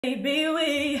Baby,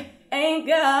 we ain't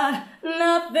got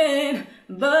nothing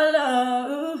but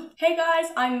love. Hey guys,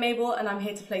 I'm Mabel and I'm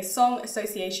here to play Song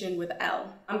Association with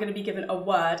ELLE. I'm going to be given a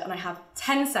word and I have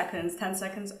 10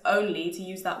 seconds only to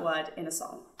use that word in a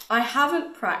song. I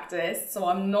haven't practiced, so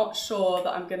I'm not sure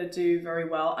that I'm going to do very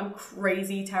well. I'm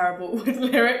crazy terrible with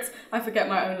lyrics. I forget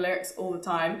my own lyrics all the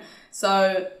time.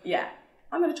 So yeah,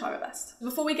 I'm gonna try my best.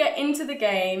 Before we get into the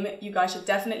game, you guys should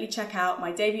definitely check out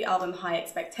my debut album, High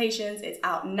Expectations. It's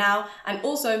out now. And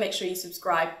also make sure you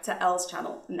subscribe to ELLE's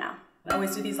channel now. I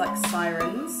always do these like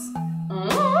sirens.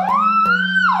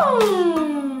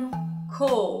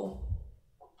 Cool.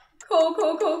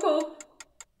 Cool.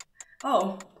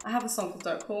 Oh, I have a song called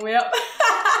Don't Call Me Up.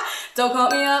 Don't call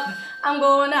me up, I'm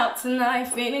going out tonight.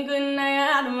 Feeling good now you're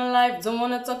out of my life. Don't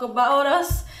wanna talk about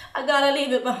us, I gotta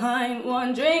leave it behind.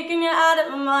 One drink and you're out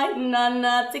of my mind.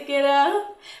 Nah, take it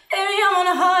out. Baby, I'm on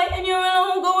a high and you're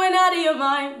alone, going out of your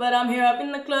mind. But I'm here up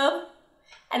in the club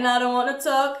and I don't wanna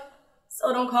talk,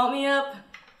 so don't call me up.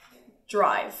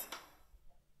 Drive.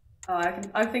 Oh,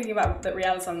 I'm thinking about the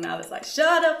Rihanna song now that's like,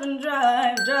 shut up and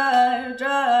drive.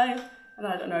 And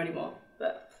I don't know anymore,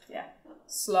 but yeah.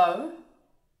 Slow.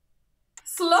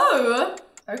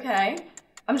 Okay.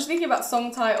 I'm just thinking about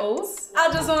song titles.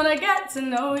 I just wanna get to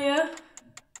know you.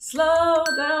 Slow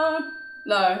down.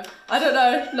 No, I don't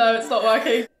know. No, it's not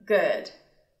working. Good.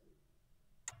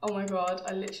 Oh my god,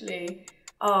 I literally...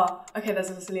 Oh, okay, there's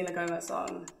a Selena Gomez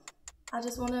song. I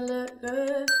just wanna look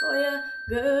good for you.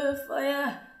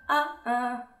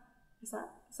 Is that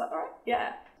right?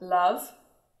 Yeah. Love.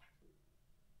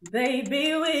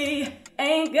 Baby, we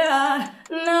ain't got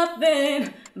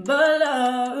nothing but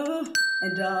love.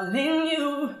 And darling,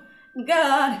 you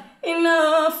got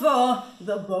enough for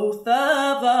the both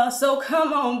of us. So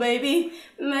come on, baby,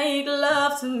 make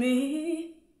love to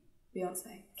me.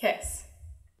 Beyoncé. Kiss.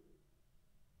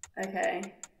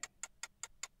 Okay.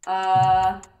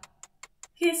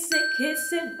 Kiss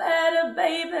it better,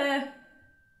 baby.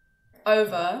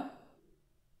 Over.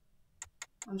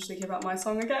 I'm just thinking about my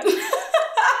song again.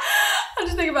 I'm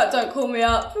just thinking about Don't Call Me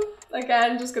Up.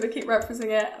 Again, just gonna keep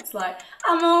referencing it. It's like,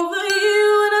 I'm over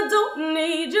you and I don't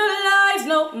need your lies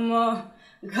no more.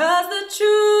 Cause the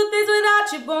truth is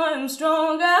without you, boy, I'm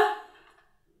stronger.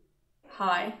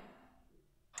 High.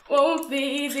 Won't be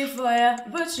easy for you,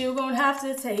 but you gon' have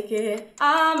to take it.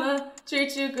 I'ma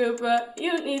treat you good, but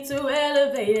you need to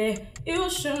elevate it. You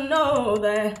should know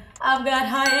that I've got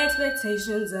high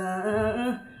expectations.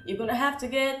 You're gonna have to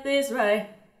get this right.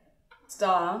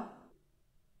 Star.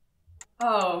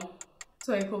 Oh,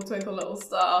 twinkle, twinkle, little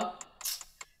star.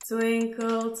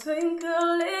 Twinkle,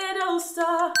 twinkle, little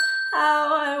star,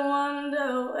 how I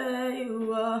wonder where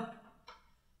you are.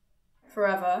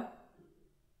 Forever.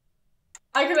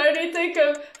 I can only think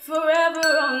of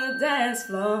forever on the dance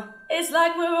floor. It's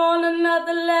like we're on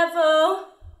another level.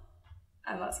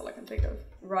 And that's all I can think of,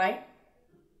 right?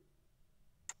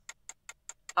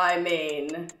 I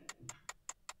mean,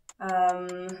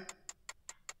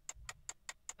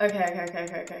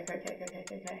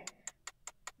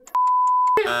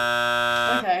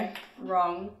 Okay,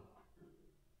 wrong.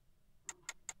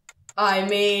 I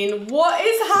mean, what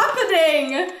is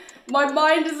happening? My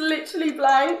mind is literally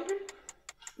blank.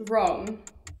 Wrong.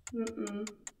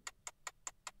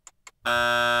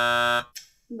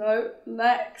 No,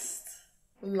 next.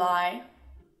 Lie.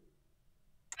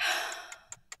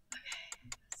 Okay,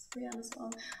 that's Rihanna's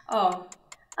song. Oh,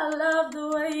 I love the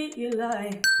way you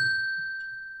lie.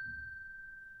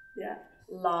 Yeah,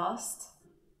 last.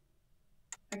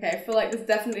 Okay, I feel like there's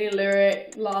definitely a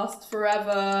lyric. Last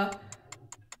forever.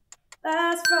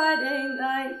 Last Friday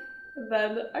night.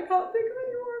 Then I can't think of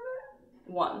any more of it.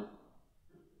 One.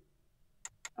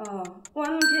 Oh,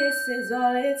 one kiss is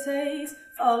all it takes.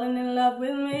 Falling in love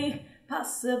with me.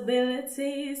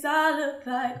 Possibilities. I look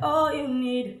like all you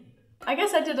need. I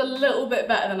guess I did a little bit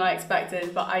better than I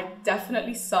expected, but I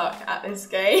definitely suck at this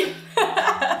game.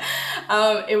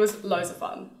 It was loads of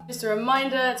fun. Just a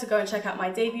reminder to go and check out my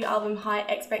debut album, High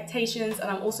Expectations, and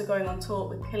I'm also going on tour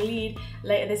with Khalid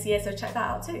later this year, so check that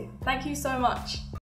out too. Thank you so much.